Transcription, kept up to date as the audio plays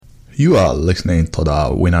You are listening to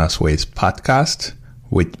the Winners Ways podcast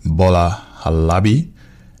with Bola Alabi,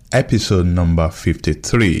 episode number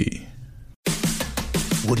 53.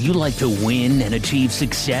 Would you like to win and achieve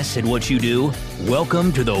success at what you do?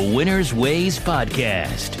 Welcome to the Winners Ways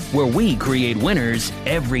podcast, where we create winners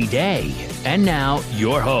every day. And now,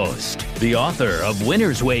 your host, the author of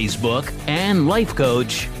Winners Ways book and life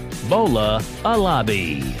coach, Bola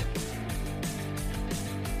Alabi.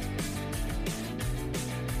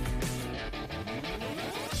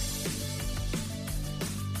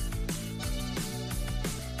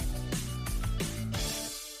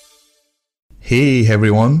 Hey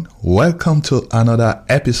everyone, welcome to another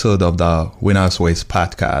episode of the Winners Ways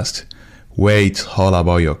podcast, where it's all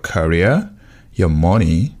about your career, your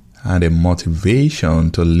money, and the motivation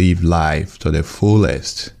to live life to the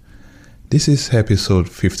fullest. This is episode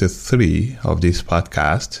 53 of this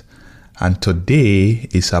podcast, and today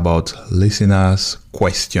is about listeners'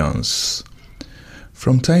 questions.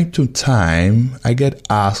 From time to time, I get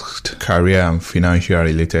asked career and financial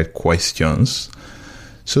related questions.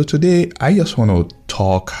 So today, I just want to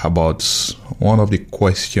talk about one of the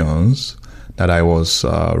questions that I was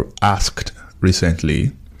asked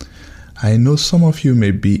recently. I know some of you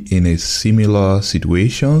may be in a similar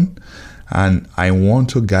situation, and I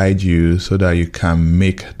want to guide you so that you can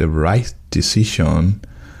make the right decision,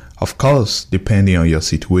 of course, depending on your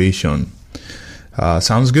situation.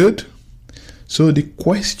 Sounds good? So the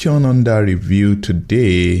question under review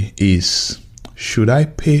today is, should I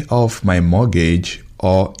pay off my mortgage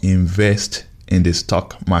or invest in the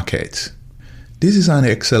stock market? This is an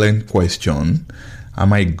excellent question, and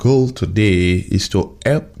my goal today is to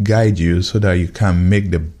help guide you so that you can make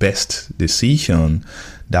the best decision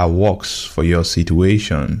that works for your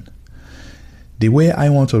situation. The way I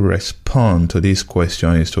want to respond to this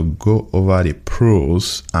question is to go over the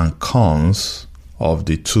pros and cons of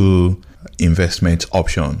the two investment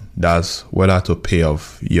options. That's whether to pay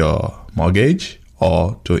off your mortgage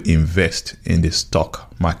or to invest in the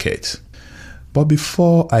stock market. But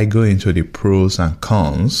before I go into the pros and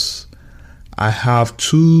cons, I have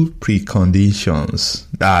two preconditions.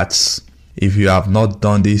 That's, if you have not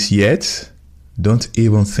done this yet, don't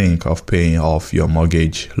even think of paying off your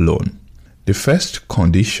mortgage loan. The first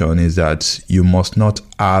condition is that you must not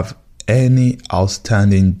have any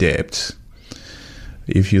outstanding debt.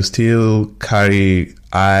 If you still carry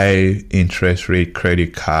high interest rate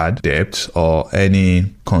credit card debt or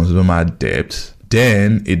any consumer debt,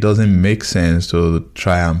 then it doesn't make sense to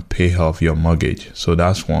try and pay off your mortgage. So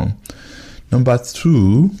that's one. Number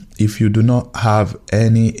two, if you do not have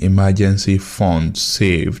any emergency funds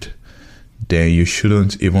saved, then you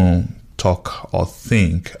shouldn't even talk or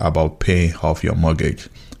think about paying off your mortgage.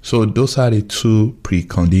 So those are the two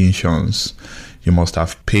preconditions. You must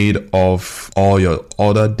have paid off all your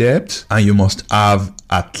other debt, and you must have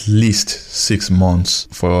at least 6 months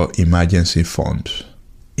for emergency fund.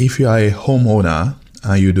 If you are a homeowner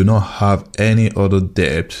and you do not have any other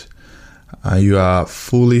debt, and you are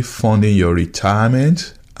fully funding your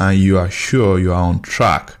retirement, and you are sure you are on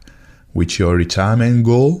track with your retirement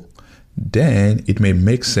goal, then it may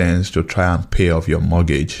make sense to try and pay off your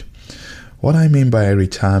mortgage. What I mean by a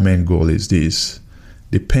retirement goal is this.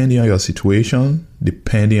 Depending on your situation,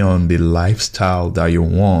 depending on the lifestyle that you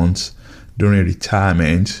want during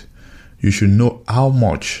retirement, you should know how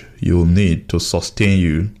much you'll need to sustain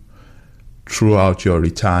you throughout your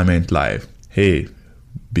retirement life. Hey,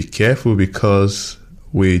 be careful, because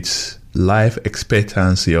with life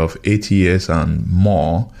expectancy of 80 years and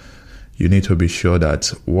more, you need to be sure that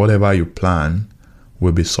whatever you plan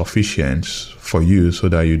will be sufficient for you so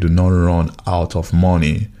that you do not run out of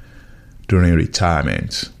money during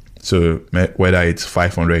retirement. So whether it's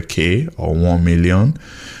 500k or 1 million,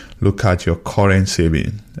 look at your current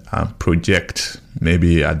saving and project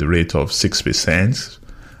maybe at the rate of 6%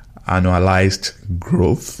 annualized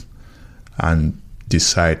growth and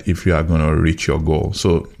decide if you are going to reach your goal.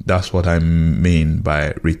 So that's what I mean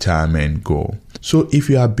by retirement goal. So if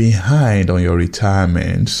you are behind on your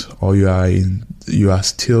retirement, or you are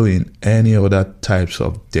still in any other types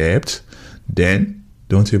of debt, then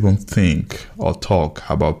don't even think or talk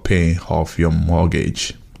about paying off your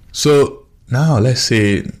mortgage. So now let's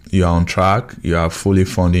say you are on track, you are fully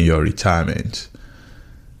funding your retirement,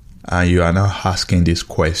 and you are now asking this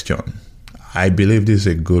question. I believe this is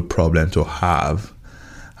a good problem to have.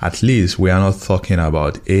 At least we are not talking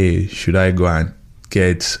about, hey, should I go and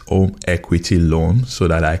get home equity loan so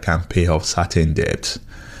that I can pay off certain debts?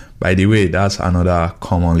 By the way, that's another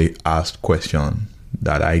commonly asked question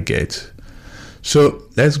that I get. So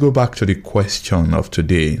let's go back to the question of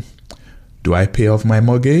today. Do I pay off my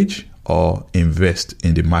mortgage or invest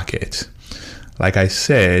in the market. Like I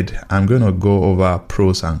said, I'm going to go over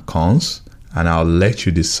pros and cons, and I'll let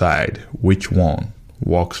you decide which one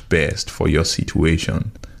works best for your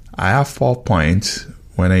situation. I have 4 points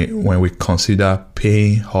when we consider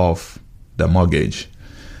paying off the mortgage.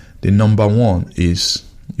 The number one is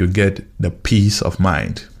you get the peace of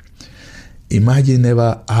mind. Imagine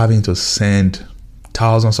never having to send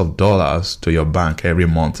thousands of dollars to your bank every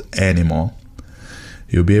month anymore.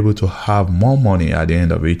 You'll be able to have more money at the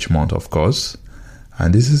end of each month, of course.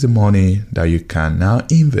 And this is the money that you can now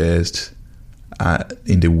invest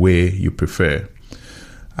in the way you prefer.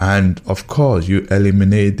 And of course, you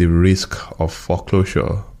eliminate the risk of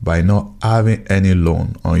foreclosure by not having any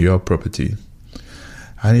loan on your property.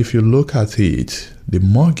 And if you look at it, the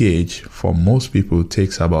mortgage for most people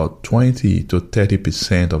takes about 20 to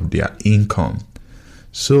 30% of their income.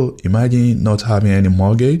 So imagine not having any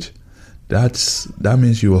mortgage. That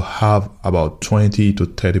means you will have about 20 to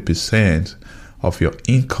 30% of your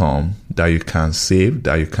income that you can save,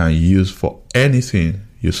 that you can use for anything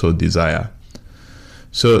you so desire.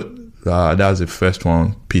 So that's the first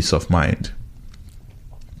one, peace of mind.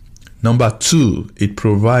 Number two, it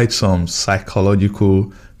provides some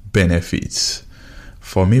psychological benefits.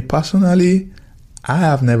 For me personally, I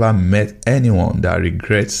have never met anyone that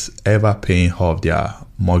regrets ever paying off their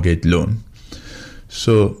mortgage loan.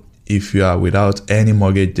 So if you are without any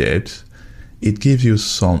mortgage debt, it gives you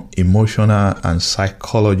some emotional and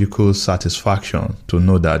psychological satisfaction to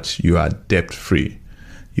know that you are debt-free.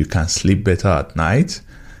 You can sleep better at night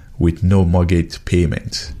with no mortgage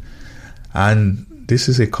payment. And this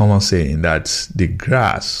is a common saying that the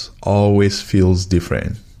grass always feels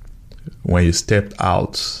different when you step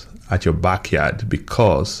out at your backyard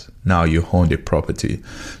because now you own the property.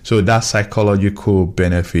 So that psychological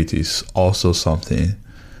benefit is also something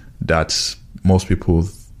that most people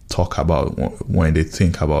talk about when they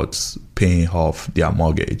think about paying off their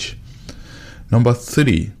mortgage. Number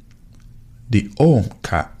three, the home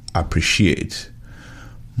can appreciate.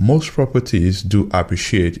 Most properties do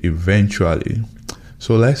appreciate eventually.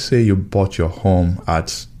 So let's say you bought your home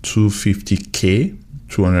at $250,000,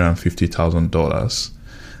 $250,000,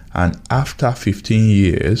 and after 15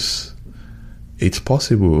 years, it's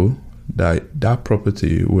possible that that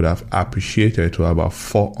property would have appreciated to about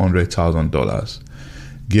 $400,000,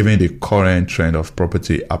 given the current trend of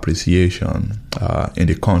property appreciation in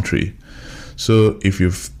the country. So if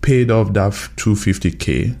you've paid off that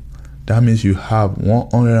 $250,000, that means you have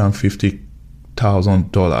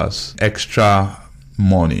 $150,000 extra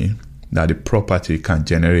money that the property can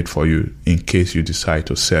generate for you in case you decide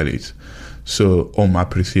to sell it. So home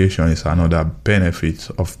appreciation is another benefit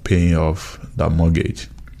of paying off the mortgage.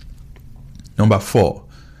 Number four,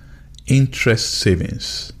 interest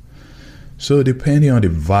savings. So depending on the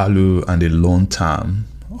value and the loan term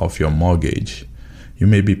of your mortgage, you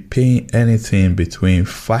may be paying anything between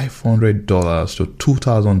 $500 to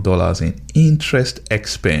 $2,000 in interest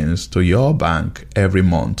expense to your bank every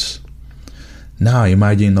month. Now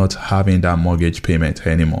imagine not having that mortgage payment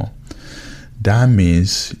anymore. That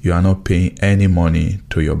means you are not paying any money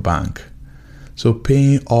to your bank. So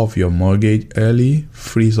paying off your mortgage early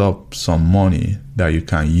frees up some money that you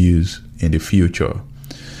can use in the future.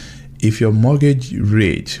 If your mortgage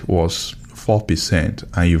rate was 4%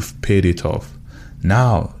 and you've paid it off,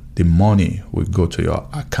 now the money will go to your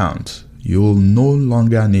account. You will no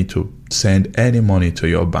longer need to send any money to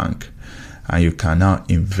your bank, and you can now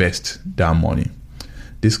invest that money.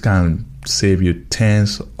 This can save you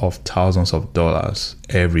tens of thousands of dollars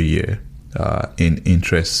every year in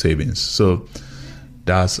interest savings. So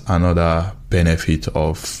that's another benefit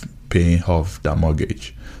of paying off the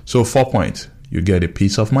mortgage. So 4 points. You get a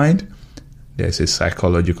peace of mind. There's a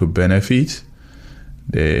psychological benefit.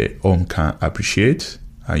 The home can appreciate,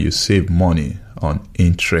 and you save money on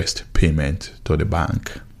interest payment to the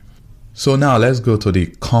bank. So now let's go to the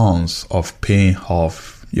cons of paying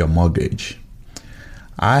off your mortgage.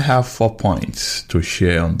 I have 4 points to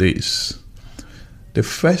share on this. The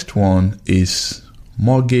first one is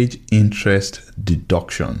mortgage interest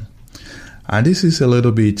deduction. And this is a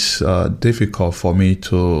little bit difficult for me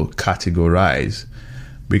to categorize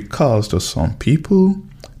because to some people,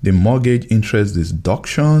 the mortgage interest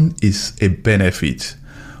deduction is a benefit,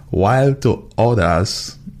 while to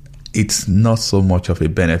others, it's not so much of a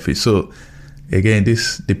benefit. So again,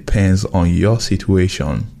 this depends on your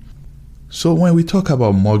situation. So when we talk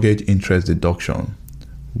about mortgage interest deduction,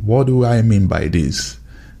 what do I mean by this?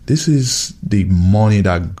 This is the money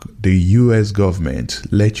that the US government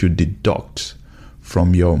lets you deduct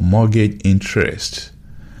from your mortgage interest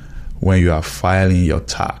when you are filing your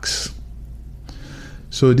tax.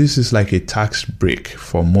 So this is like a tax break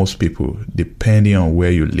for most people, depending on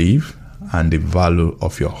where you live and the value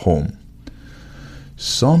of your home.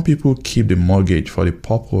 Some people keep the mortgage for the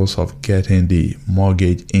purpose of getting the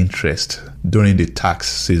mortgage interest during the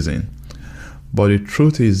tax season. But the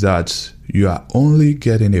truth is that you are only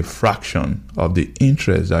getting a fraction of the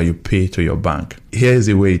interest that you pay to your bank. Here's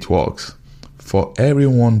the way it works. For every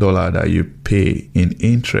 $1 that you pay in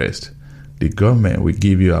interest, the government will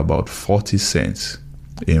give you about 40 cents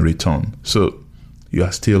in return. So you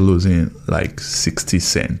are still losing like 60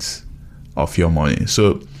 cents of your money.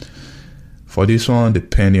 So for this one,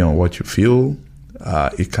 depending on what you feel,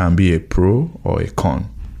 it can be a pro or a con.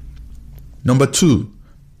 Number 2,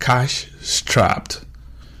 cash strapped.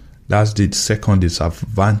 That's the second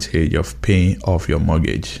disadvantage of paying off your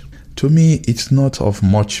mortgage. To me, it's not of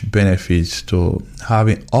much benefit to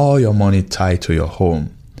having all your money tied to your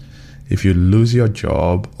home. If you lose your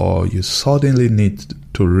job or you suddenly need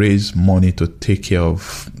to raise money to take care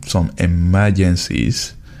of some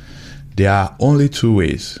emergencies, there are only 2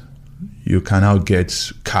 ways you can now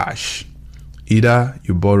get cash. Either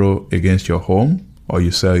you borrow against your home or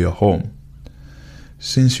you sell your home.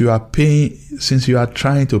 Since you are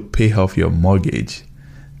trying to pay off your mortgage,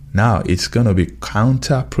 now it's going to be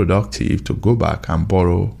counterproductive to go back and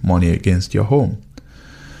borrow money against your home.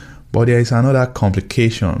 But there is another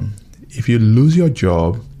complication. If you lose your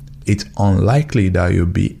job, it's unlikely that you'll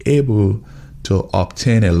be able to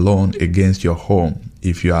obtain a loan against your home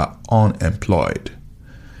if you are unemployed.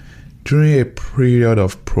 During a period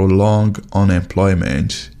of prolonged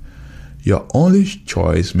unemployment, your only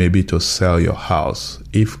choice may be to sell your house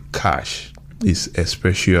if cash is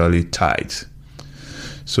especially tight.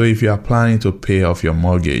 So if you are planning to pay off your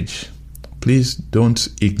mortgage, please don't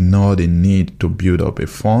ignore the need to build up a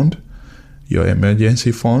fund, your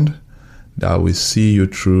emergency fund, that will see you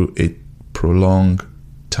through a prolonged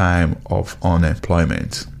time of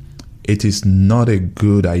unemployment. It is not a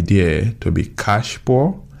good idea to be cash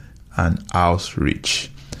poor and house rich.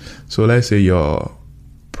 So let's say your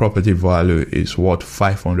property value is worth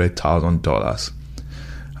 $500,000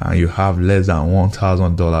 and you have less than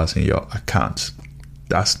 $1,000 in your account.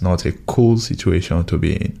 That's not a cool situation to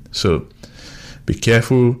be in. So be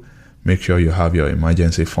careful. Make sure you have your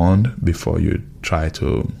emergency fund before you try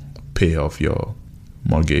to pay off your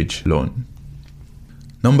mortgage loan.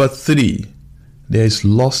 Number 3, there is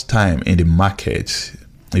lost time in the market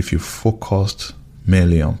if you focused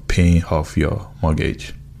mainly on paying off your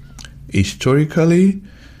mortgage. Historically,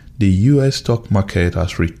 the US stock market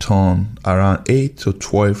has returned around 8 to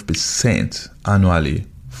 12% annually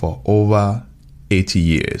for over 80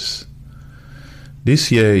 years.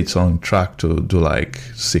 This year it's on track to do like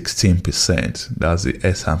 16%. That's the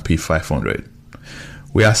S&P 500.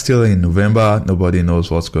 We are still in November. Nobody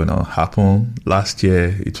knows what's going to happen. Last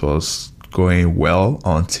year it was going well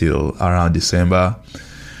until around December,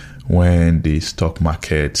 when the stock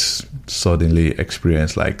market suddenly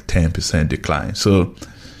experienced like 10% decline. So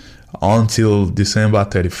until December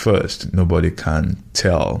 31st, nobody can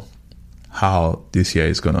tell how this year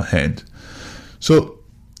is going to end. So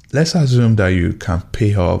let's assume that you can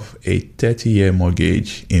pay off a 30-year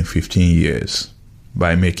mortgage in 15 years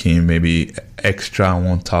by making maybe extra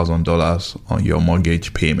 $1,000 on your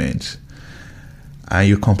mortgage payment, and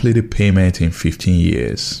you complete the payment in 15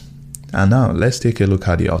 years. And now let's take a look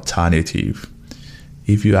at the alternative.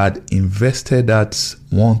 If you had invested that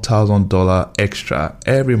 $1,000 extra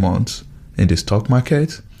every month in the stock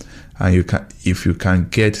market, and if you can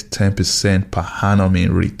get 10% per annum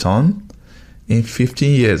in return, in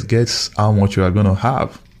 15 years, guess how much you are going to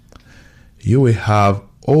have? You will have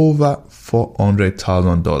over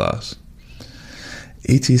 $400,000.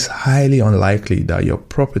 It is highly unlikely that your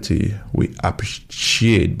property will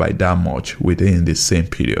appreciate by that much within the same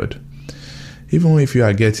period. Even if you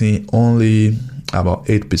are getting only about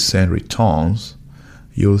 8% returns,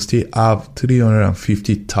 you'll still have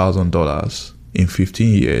 $350,000 in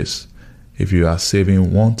 15 years if you are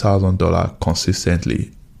saving $1,000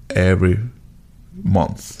 consistently every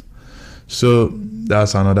month. So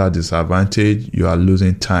that's another disadvantage. You are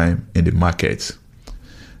losing time in the market.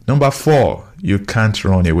 Number 4, you can't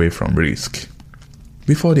run away from risk.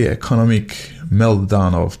 Before the economic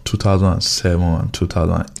meltdown of 2007 and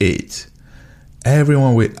 2008,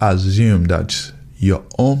 everyone will assume that your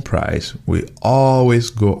own price will always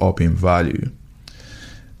go up in value.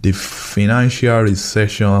 The financial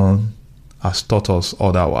recession has taught us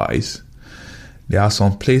otherwise. There are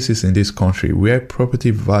some places in this country where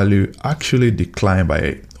property value actually declined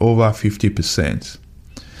by over 50%.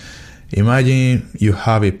 Imagine you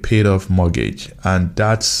have a paid off mortgage and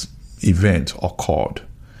that event occurred,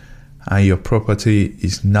 and your property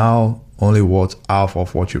is now only worth half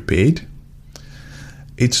of what you paid.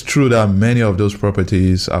 It's true that many of those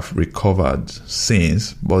properties have recovered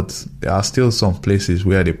since, but there are still some places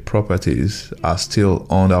where the properties are still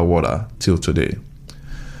underwater till today.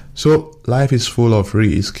 So life is full of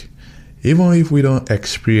risk. Even if we don't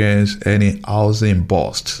experience any housing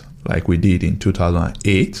bust like we did in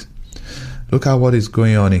 2008, look at what is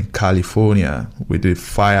going on in California with the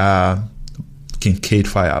Kincade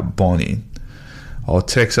fire burning, or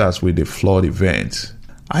Texas with the flood event.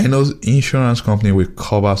 I know insurance company will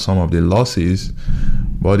cover some of the losses,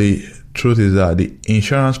 but the truth is that the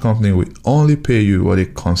insurance company will only pay you what they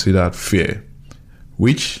consider fair,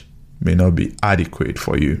 which may not be adequate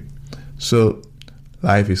for you. So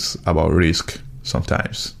life is about risk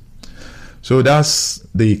sometimes. So that's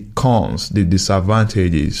the cons, the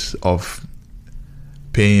disadvantages of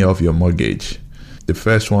paying off your mortgage. The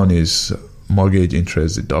first one is mortgage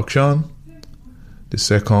interest deduction. The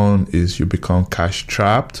second is you become cash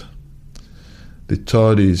trapped. The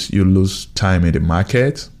third is you lose time in the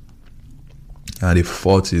market. And the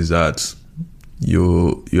fourth is that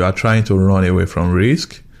you are trying to run away from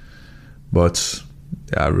risk, but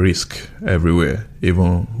there are risks everywhere,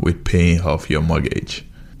 even with paying off your mortgage.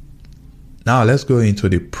 Now let's go into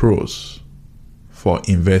the pros for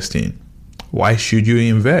investing. Why should you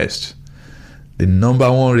invest? The number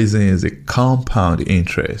one reason is the compound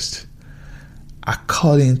interest.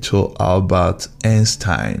 According to Albert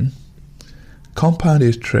Einstein, compound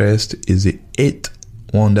interest is the eighth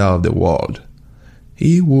wonder of the world.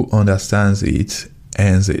 He who understands it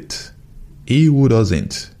earns it. He who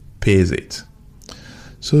doesn't pays it.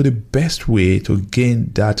 So the best way to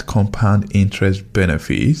gain that compound interest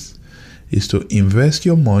benefits is to invest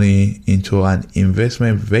your money into an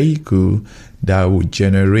investment vehicle that will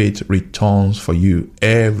generate returns for you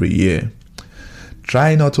every year.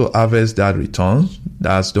 Try not to harvest that return,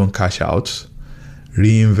 that's don't cash out.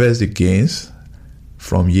 Reinvest the gains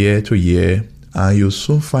from year to year, and you'll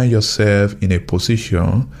soon find yourself in a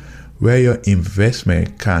position where your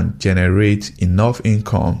investment can generate enough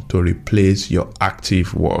income to replace your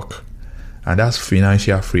active work. And that's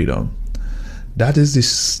financial freedom. That is the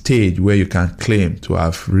stage where you can claim to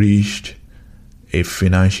have reached a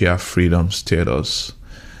financial freedom status.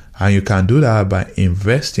 And you can do that by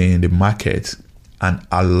investing in the market and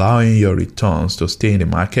allowing your returns to stay in the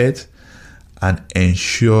market and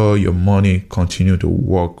ensure your money continue to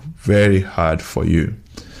work very hard for you.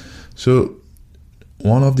 So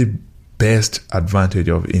one of the best advantage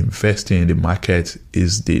of investing in the market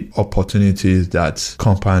is the opportunities that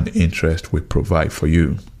compound interest will provide for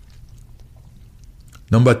you.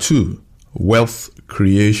 Number 2, wealth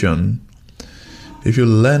creation. If you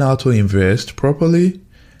learn how to invest properly,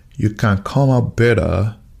 you can come out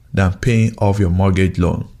better than paying off your mortgage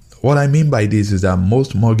loan. What I mean by this is that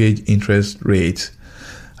most mortgage interest rates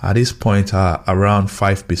at this point are around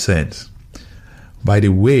 5%. By the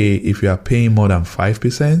way, if you are paying more than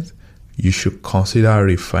 5%, you should consider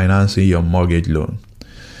refinancing your mortgage loan.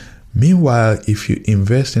 Meanwhile, if you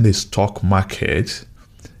invest in the stock market,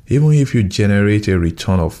 even if you generate a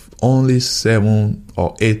return of only 7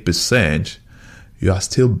 or 8%, you are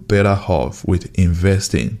still better off with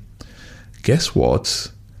investing. Guess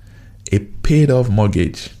what? A paid-off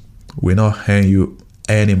mortgage will not earn you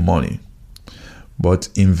any money. But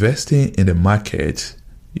investing in the market,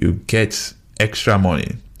 you get extra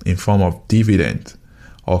money in form of dividend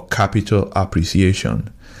or capital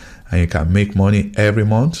appreciation. And you can make money every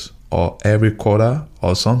month or every quarter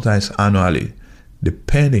or sometimes annually,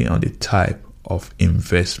 depending on the type of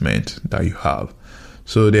investment that you have.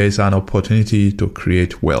 So there is an opportunity to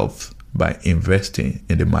create wealth by investing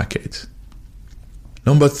in the market.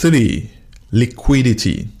 Number 3,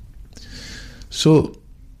 liquidity. So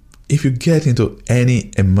if you get into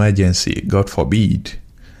any emergency, God forbid,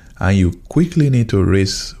 and you quickly need to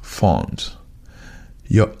raise funds,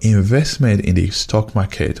 your investment in the stock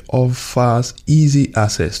market offers easy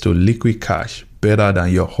access to liquid cash better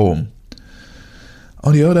than your home.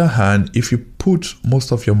 On the other hand, if you put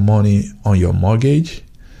most of your money on your mortgage,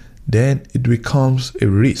 then it becomes a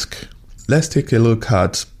risk. Let's take a look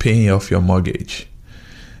at paying off your mortgage.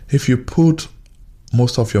 If you put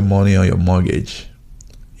most of your money on your mortgage,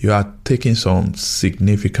 you are taking some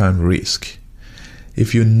significant risk.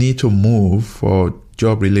 If you need to move for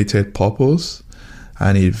job-related purpose,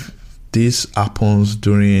 and if this happens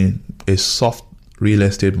during a soft real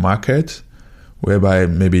estate market, whereby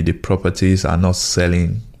maybe the properties are not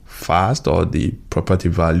selling fast or the property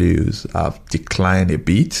values have declined a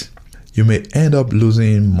bit, you may end up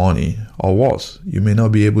losing money, or worse, you may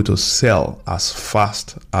not be able to sell as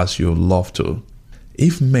fast as you love to.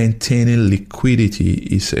 if maintaining liquidity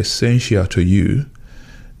is essential to you,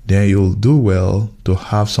 then you'll do well to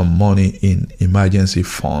have some money in emergency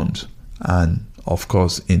funds and, of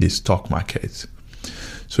course, in the stock market.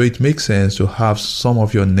 So it makes sense to have some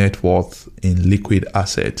of your net worth in liquid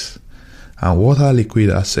assets. And what are liquid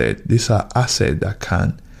assets? These are assets that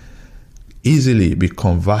can easily be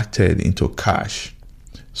converted into cash,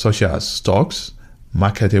 such as stocks,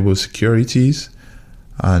 marketable securities,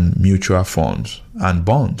 and mutual funds and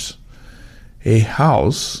bonds. A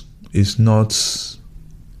house is not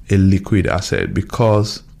a liquid asset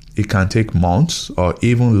because it can take months or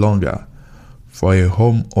even longer for a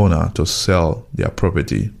homeowner to sell their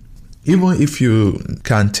property. Even if you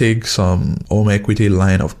can take some home equity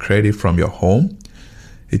line of credit from your home,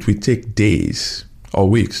 it will take days or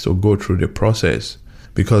weeks to go through the process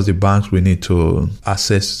because the banks will need to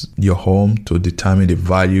assess your home to determine the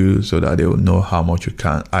value so that they will know how much you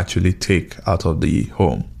can actually take out of the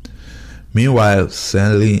home. Meanwhile,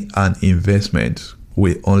 selling an investment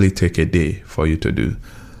will only take a day for you to do.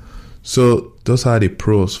 So those are the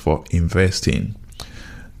pros for investing.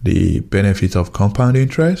 The benefit of compound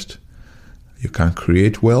interest, you can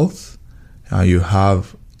create wealth, and you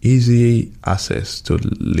have easy access to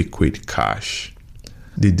liquid cash.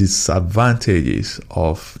 The disadvantages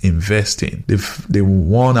of investing, the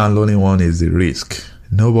one and only one is the risk.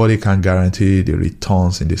 Nobody can guarantee the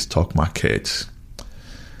returns in the stock market.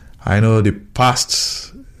 I know the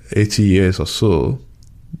past 80 years or so,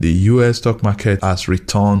 the US stock market has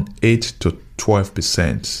returned 8 to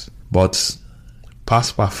 12%, but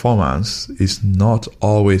past performance is not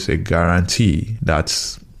always a guarantee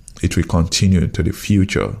that it will continue to the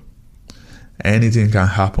future. Anything can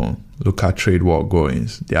happen. Look at trade war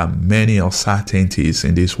goings. There are many uncertainties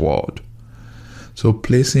in this world. So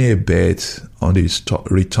placing a bet on the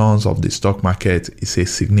returns of the stock market is a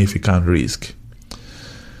significant risk.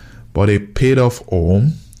 But a paid off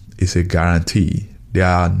home is a guarantee. There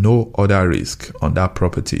are no other risks on that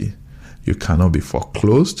property. You cannot be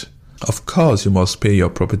foreclosed. Of course, you must pay your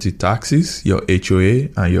property taxes, your HOA,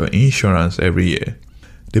 and your insurance every year.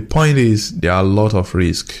 The point is, there are a lot of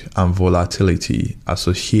risk and volatility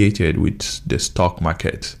associated with the stock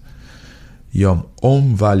market. Your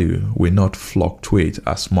home value will not fluctuate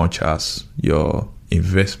as much as your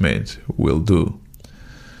investment will do.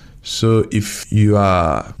 So if you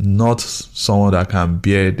are not someone that can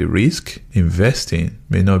bear the risk, investing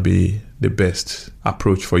may not be the best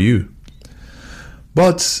approach for you.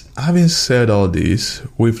 But having said all this,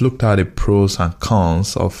 we've looked at the pros and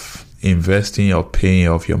cons of investing or paying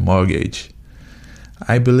off your mortgage.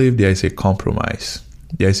 I believe there is a compromise.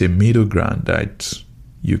 There is a middle ground that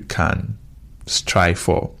you can strive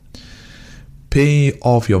for. Paying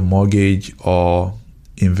off your mortgage or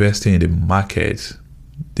investing in the market,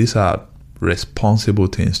 these are responsible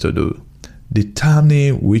things to do.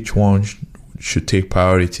 Determining which one should take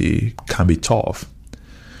priority can be tough.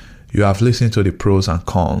 You have listened to the pros and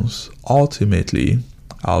cons. Ultimately,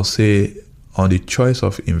 I'll say on the choice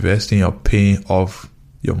of investing or paying off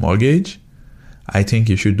your mortgage, I think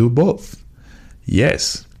you should do both.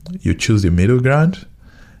 Yes, you choose the middle ground.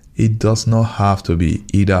 It does not have to be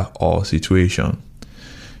either or situation.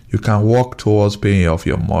 You can work towards paying off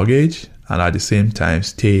your mortgage and at the same time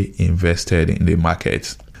stay invested in the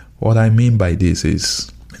market. What I mean by this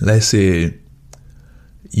is, let's say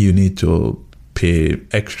you need to pay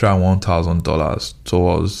extra $1,000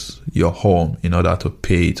 towards your home in order to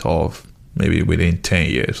pay it off maybe within 10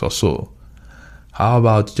 years or so. How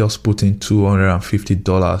about just putting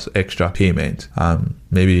 $250 extra payment and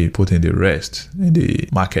maybe putting the rest in the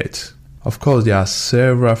market? Of course, there are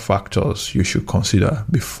several factors you should consider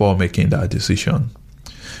before making that decision.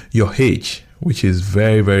 Your age, which is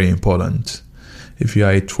very, very important. If you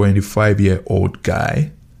are a 25-year-old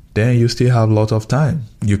guy, then you still have a lot of time.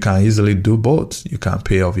 You can easily do both. You can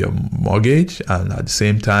pay off your mortgage and at the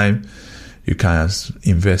same time, you can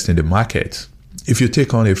invest in the market. If you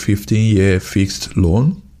take on a 15-year fixed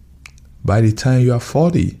loan, by the time you are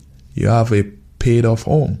 40, you have a paid off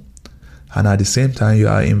home. And at the same time, you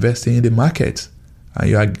are investing in the market and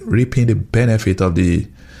you are reaping the benefit of the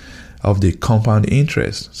compound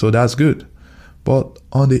interest. So that's good. But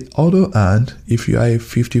on the other hand, if you are a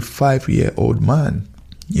 55-year-old man,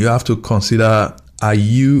 you have to consider, are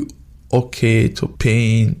you okay to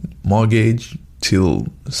paying mortgage till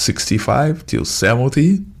 65, till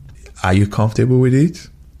 70? Are you comfortable with it?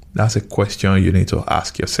 That's a question you need to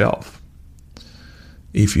ask yourself.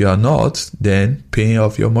 If you are not, then paying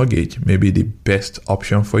off your mortgage may be the best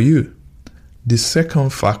option for you. The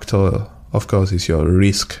second factor, of course, is your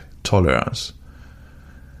risk tolerance.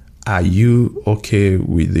 Are you okay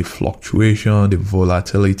with the fluctuation, the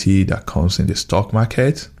volatility that comes in the stock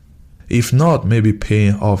market? If not, maybe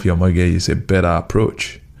paying off your mortgage is a better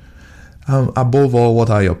approach. Above all, what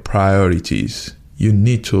are your priorities? You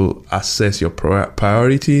need to assess your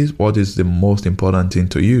priorities. What is the most important thing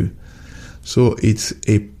to you? So it's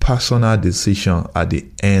a personal decision at the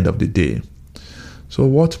end of the day. So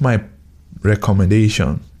what's my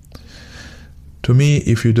recommendation? To me,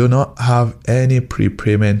 if you do not have any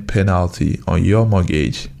prepayment penalty on your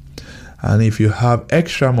mortgage, and if you have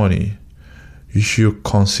extra money, you should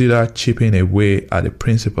consider chipping away at the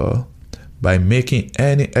principal by making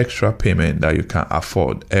any extra payment that you can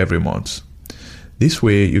afford every month. This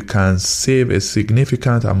way, you can save a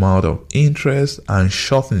significant amount of interest and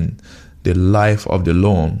shorten the life of the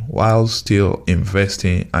loan while still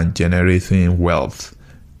investing and generating wealth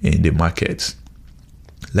in the market.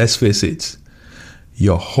 Let's face it,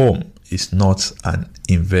 your home is not an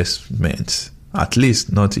investment, at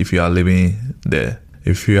least not if you are living there.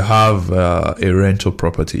 If you have a rental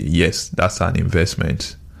property, yes, that's an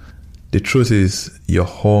investment. The truth is, your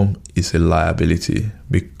home is a liability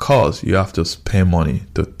because you have to spend money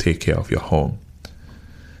to take care of your home.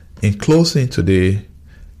 In closing today,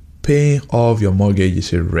 paying off your mortgage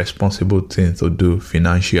is a responsible thing to do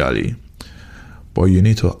financially, but you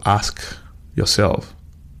need to ask yourself,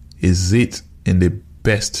 is it in the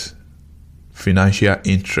best financial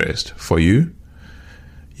interest for you?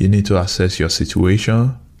 You need to assess your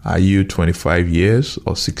situation. Are you 25 years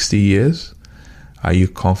or 60 years? Are you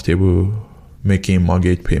comfortable making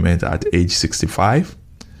mortgage payment at age 65?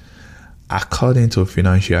 According to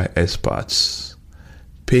financial experts,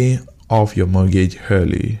 paying off your mortgage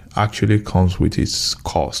early actually comes with its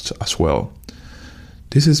cost as well.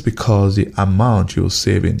 This is because the amount you'll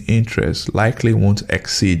save in interest likely won't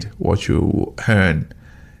exceed what you will earn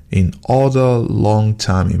in other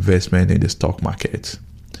long-term investment in the stock market.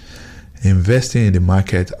 Investing in the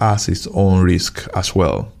market has its own risk as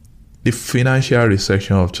well. The financial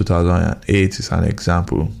recession of 2008 is an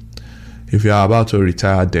example. If you are about to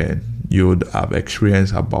retire then, you would have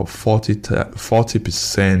experienced about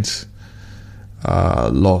 40%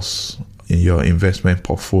 loss in your investment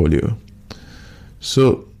portfolio.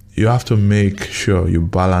 So you have to make sure you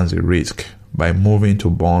balance the risk by moving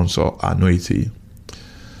to bonds or annuity.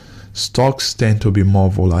 Stocks tend to be more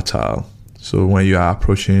volatile. So when you are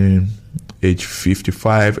approaching age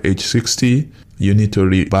 55, age 60, you need to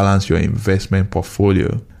rebalance your investment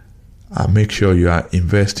portfolio and make sure you are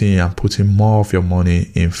investing and putting more of your money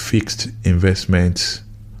in fixed investment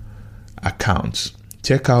accounts.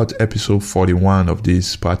 Check out episode 41 of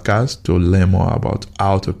this podcast to learn more about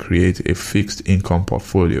how to create a fixed income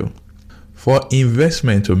portfolio. For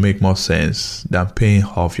investment to make more sense than paying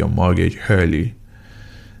off your mortgage early,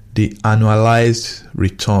 the annualized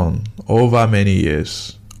return over many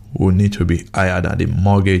years will need to be higher than the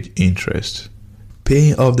mortgage interest.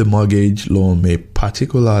 Paying off the mortgage loan may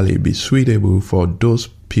particularly be suitable for those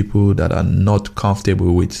people that are not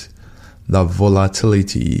comfortable with the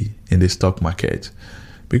volatility in the stock market,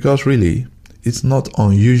 because really it's not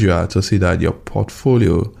unusual to see that your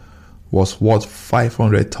portfolio was worth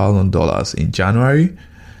 $500,000 in January,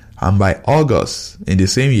 and by August in the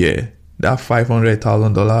same year that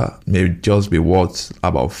 $500,000 may just be worth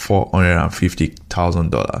about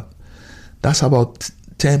 $450,000. That's about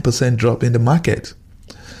 10% drop in the market.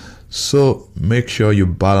 So make sure you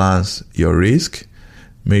balance your risk.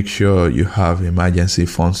 Make sure you have emergency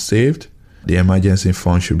funds saved. The emergency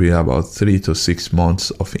fund should be about 3 to 6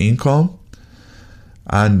 months of income.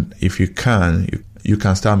 And if you can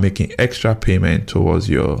start making extra payment towards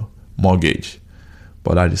your mortgage.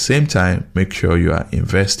 But at the same time, make sure you are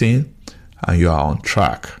investing and you are on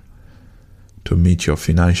track to meet your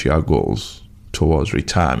financial goals towards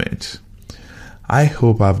retirement. I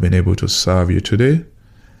hope I've been able to serve you today.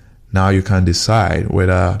 Now you can decide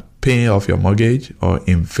whether paying off your mortgage or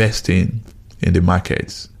investing in the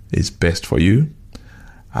markets is best for you.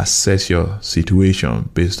 Assess your situation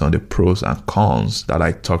based on the pros and cons that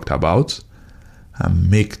I talked about and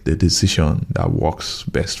make the decision that works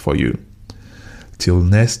best for you. Till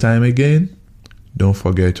next time again, don't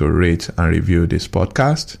forget to rate and review this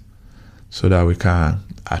podcast so that we can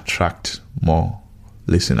attract more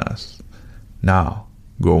listeners. Now,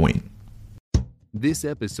 go win. This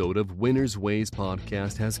episode of Winner's Ways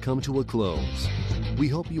podcast has come to a close. We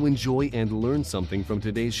hope you enjoy and learn something from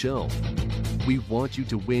today's show. We want you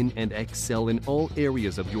to win and excel in all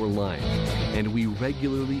areas of your life, and we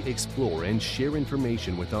regularly explore and share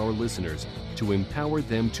information with our listeners to empower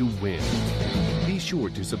them to win. Be sure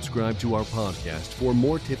to subscribe to our podcast for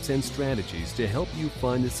more tips and strategies to help you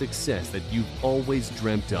find the success that you've always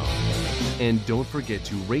dreamt of. And don't forget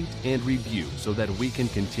to rate and review so that we can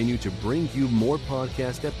continue to bring you more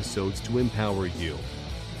podcast episodes to empower you.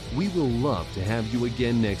 We will love to have you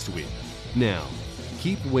again next week. Now,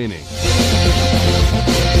 keep winning.